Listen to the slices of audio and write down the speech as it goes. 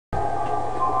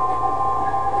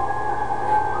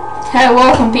Hey,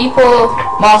 welcome people,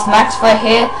 Master Maxfire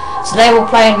here. Today we're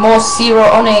playing more Siro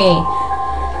Oni.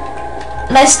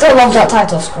 And I still love that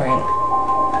title screen.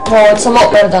 Well, it's a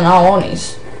lot better than our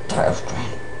Oni's title screen.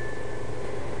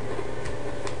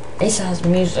 At least it has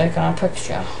music and a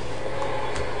picture.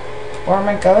 Where am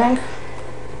I going?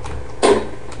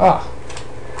 Oh,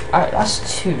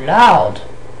 that's too loud.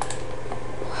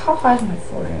 How high is my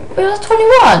volume? Wait, that's 21!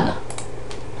 I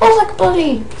was like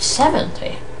bloody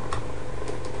 70.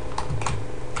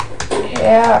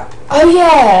 Yeah. Oh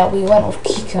yeah, we went with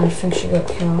Kika and I think she got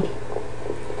killed.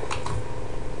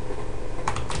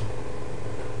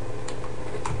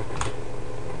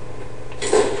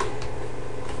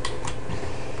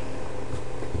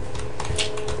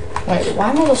 Wait, why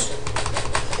am I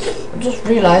just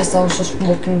realised I was just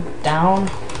walking down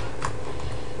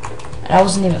and I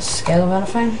wasn't even scared of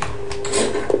anything.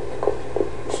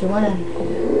 She went in here.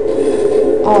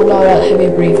 Oh no, that heavy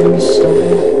breathing is still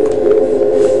here.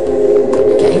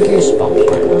 Getting goosebumps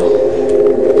right now.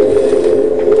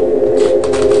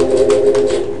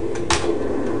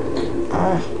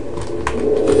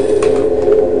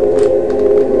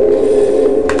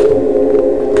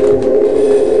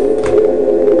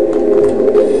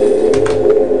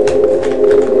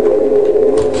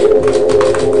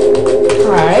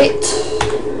 Alright.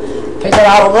 We get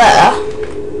out of there.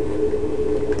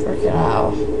 Freaking hell.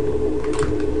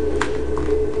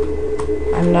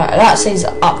 And that says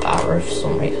up arrow for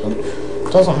some reason.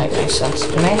 Doesn't make any sense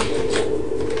to me.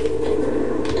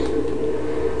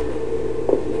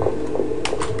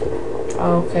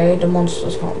 Okay, the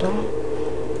monster's not there.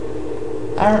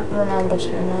 I don't remember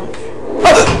too much.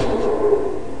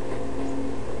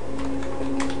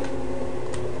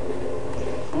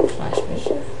 That's nice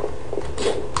music.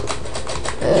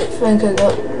 I think I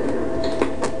got.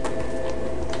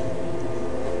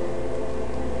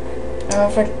 I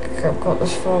don't think I've got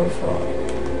this far before.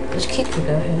 There's Kiku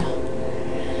go here.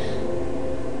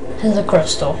 Here's a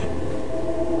crystal.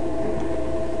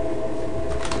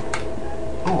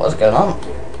 What's going on?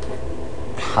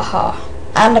 Haha.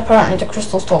 And apparently the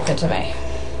crystal's talking to me.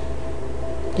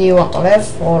 Do you want to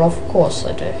live? Well, of course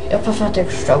I do. Your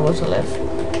pathetic struggle to live.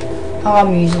 How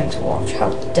amusing to watch. How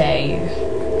dare you. ...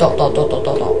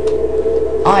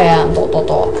 I am ...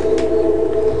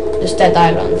 This dead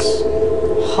island's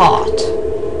heart.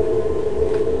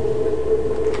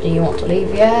 Do you want to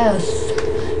leave? Yes.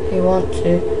 You want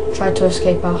to try to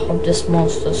escape out of this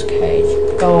monster's cage.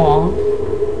 Go on.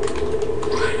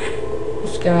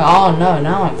 What's going on? Oh no,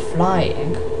 now I'm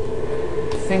flying.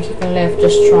 You think you can live?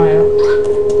 Just try it.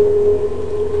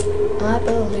 I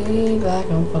believe I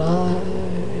can fly.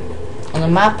 On the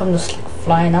map I'm just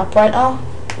flying up right now.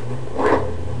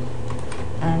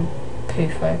 And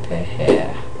poof appear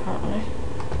here, apparently.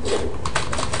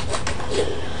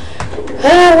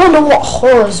 I wonder what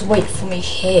horrors wait for me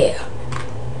here.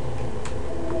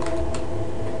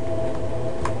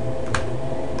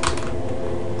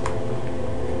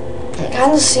 It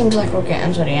kind of seems like we're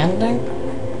getting to the ending.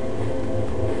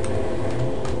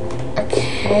 A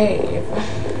cave.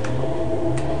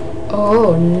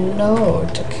 Oh no,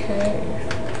 it's a cave.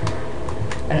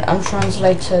 And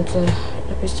untranslated, there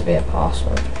appears to be a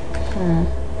password.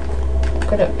 What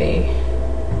could it be?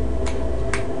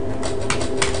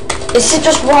 Is it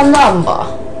just one number?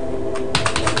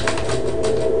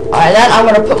 Alright then, I'm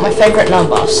gonna put my favourite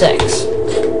number, 6.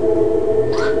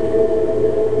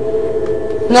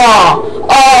 No!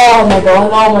 Oh my god,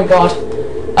 oh my god.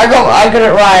 I got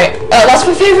it right. That's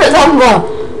my favourite number!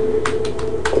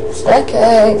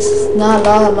 Staircase, la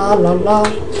la la la la.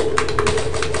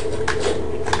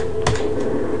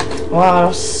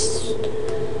 Wow,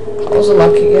 that was a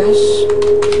lucky guess.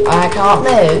 I can't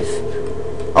move.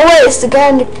 Oh wait, it's the guy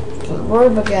in the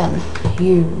room again.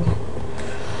 You.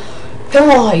 Who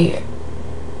are you? ...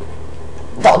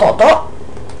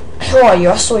 Who are you?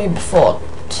 I saw you before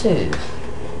too. ...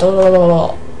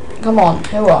 Come on,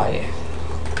 who are you? ...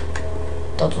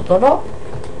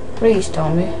 Please tell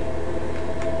me.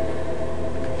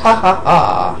 Ha ha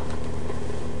ha.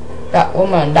 That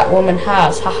woman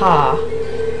has, haha,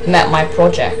 met my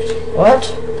project.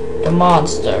 What? The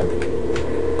monster.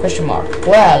 Question mark.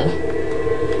 Well,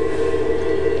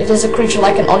 it is a creature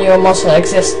like an Oni or monster that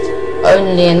exists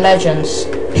only in legends,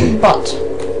 but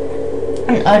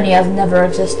Oni has never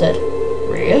existed.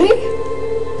 Really?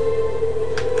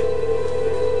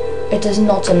 It is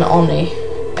not an Oni,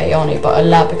 but a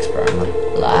lab experiment.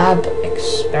 Lab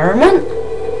experiment?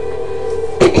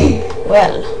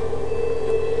 Well,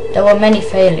 there were many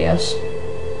failures.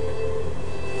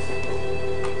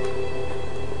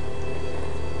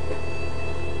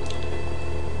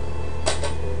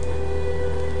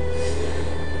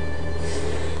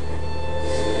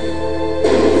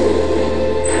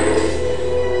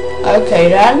 Okay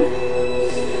then.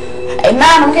 Hey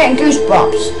man, I'm getting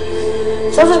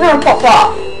goosebumps. Something's gonna pop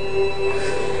up.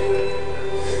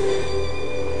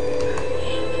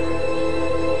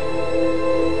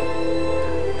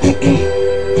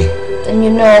 Then you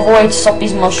know of a way to stop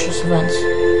these monstrous events.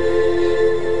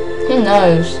 Who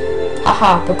knows?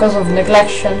 Haha, because of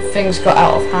neglection, things got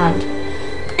out of hand.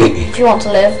 If you want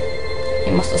to live,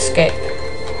 you must escape.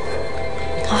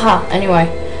 Haha, anyway.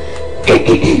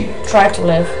 Try to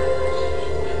live.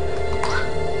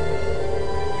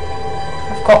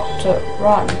 I've got to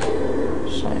run.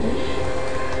 So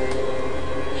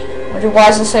would you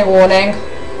wisely say warning?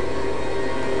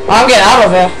 I'm getting out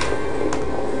of here.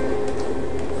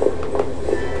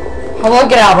 How do I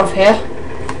get out of here?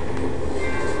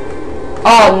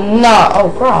 Oh no! Oh,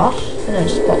 grass. I didn't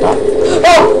spot that.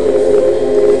 Oh!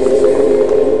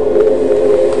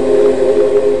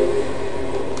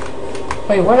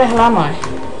 Wait, where the hell am I?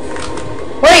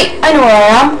 Wait! I know where I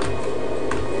am!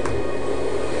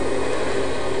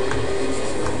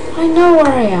 I know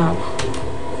where I am.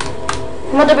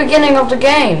 I'm at the beginning of the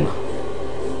game.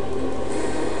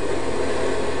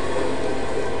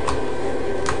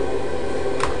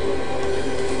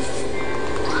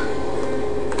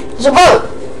 There's a boat!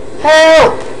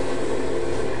 Help!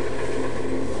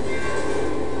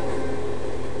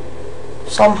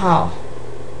 Somehow,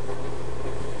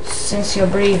 since you're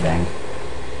breathing,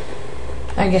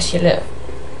 I guess you live.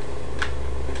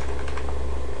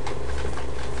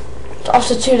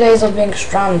 After 2 days of being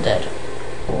stranded,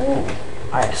 ooh,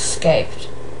 I escaped.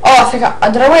 Oh, I think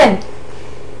did I win?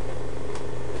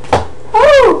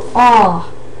 Oh! Ah.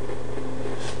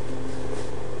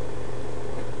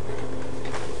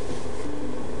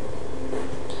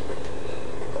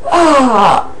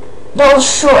 Ah, that was a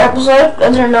short episode. I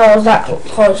didn't know I was that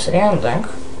close to the ending.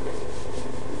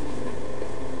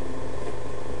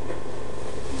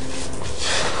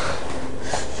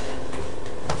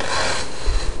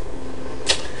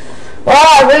 Well,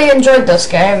 I really enjoyed this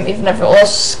game, even if it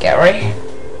was scary.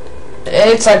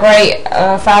 It's a great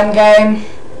fan game.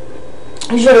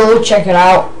 You should all check it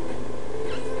out.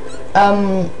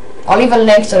 I'll leave a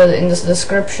link to it in the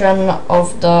description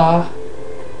of the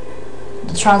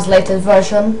translated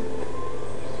version,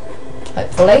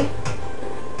 hopefully.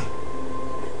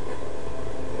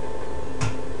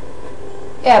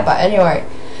 Yeah, but anyway,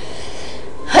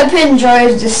 hope you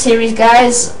enjoyed this series,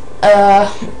 guys.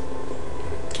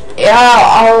 Yeah,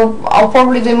 I'll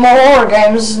probably do more horror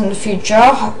games in the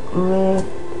future.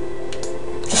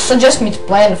 Just suggest me to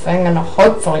play anything and I'll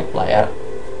hopefully play it.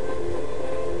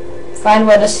 Find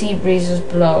where the sea breeze is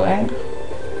blowing.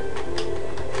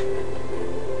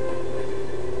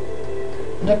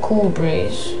 The cool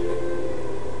breeze.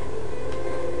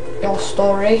 Your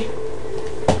story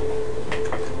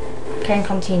can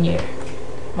continue.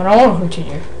 But I won't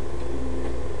continue.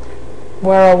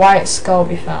 Where a white skull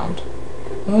be found.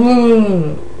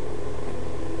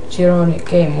 Siro Oni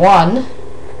game 1.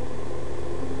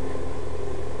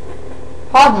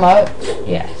 Hard mode,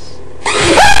 yes.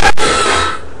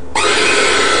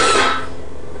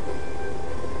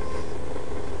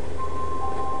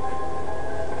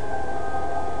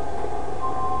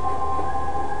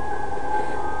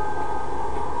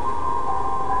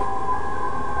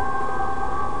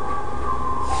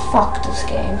 Fuck this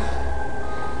game.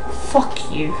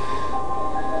 Fuck you.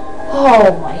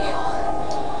 Oh my god.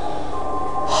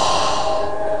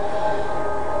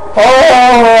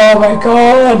 Oh my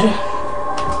god.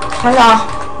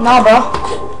 Nah, bro.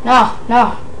 Nah,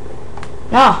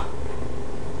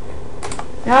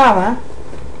 man.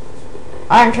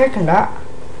 I ain't taking that.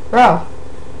 Bro.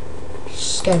 You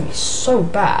scared me so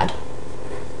bad.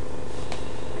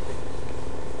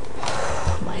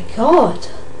 Oh my god.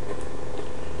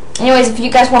 Anyways, if you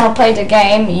guys want to play the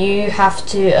game, you have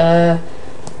to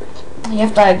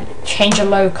change your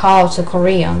locale to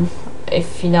Korean,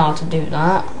 if you know how to do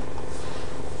that.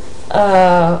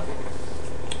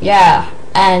 Yeah,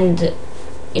 and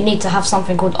you need to have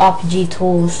something called RPG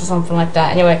tools or something like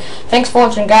that. Anyway, thanks for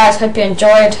watching, guys. Hope you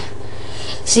enjoyed.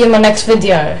 See you in my next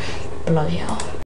video. Bloody hell.